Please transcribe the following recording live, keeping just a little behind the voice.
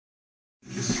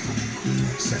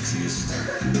Sexiest,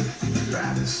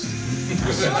 baddest,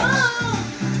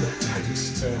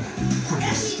 tightest,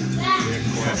 quickest, and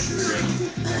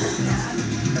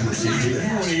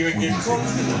Mercedes-Benz.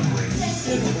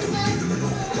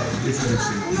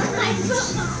 Introducing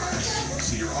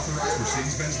see your authorized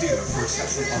Mercedes-Benz dealer for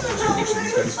exceptional offers from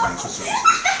Mercedes-Benz Financial Services.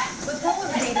 With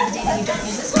pullover data, the data you don't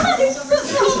use this one goes over to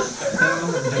the next one. I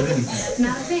don't have to do anything.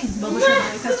 Not a thing. Mobile Shop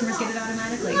customers get it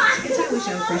automatically. It's how we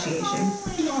show appreciation.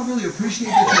 You know, I really appreciate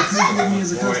that you appreciate me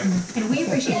as a customer. And we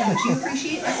appreciate how much you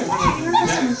appreciate us appreciating our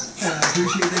customers. And I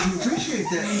appreciate that you appreciate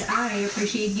that. And I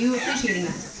appreciate you appreciating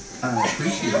that. I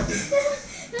appreciate that.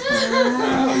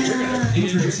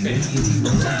 Introducing AT&T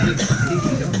Rotate. If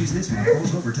you don't use this one, it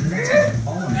goes over to the next one.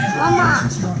 All on the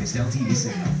strongest LTE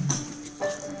signal.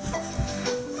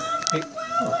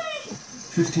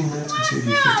 15 minutes could save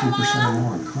you 15%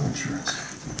 more on car insurance.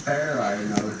 I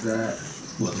know that.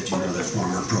 Well, did you know that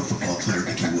former pro football player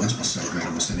Ickey Woods will celebrate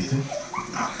almost anything?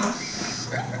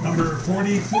 Number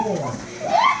 44.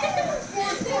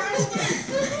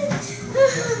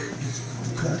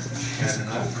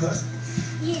 Cut.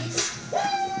 Yes.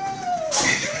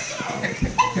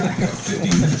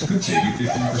 15 minutes could save you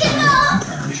 15% on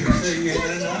car insurance.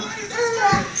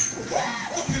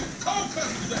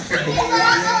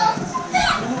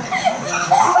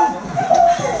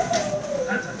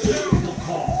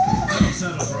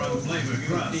 Settle for unflavored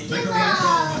crust. Make a right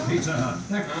call with Pizza Hut.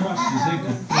 That crust is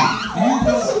incomplete. You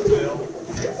know it, Bill.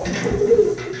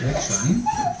 That's fine.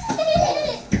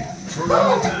 For a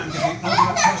long time, get the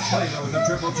ultimate crust flavor with a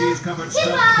triple cheese covered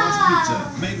stuffed crust pizza.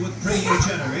 Made with premium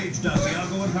cheddar, aged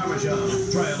Asiago and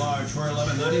Parmesan. Try a large for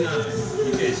 $11.99.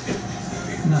 You guys get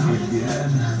Not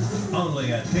again.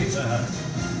 only at Pizza Hut.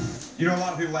 You know, a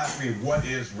lot of people ask me, what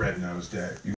is Red Nose Day?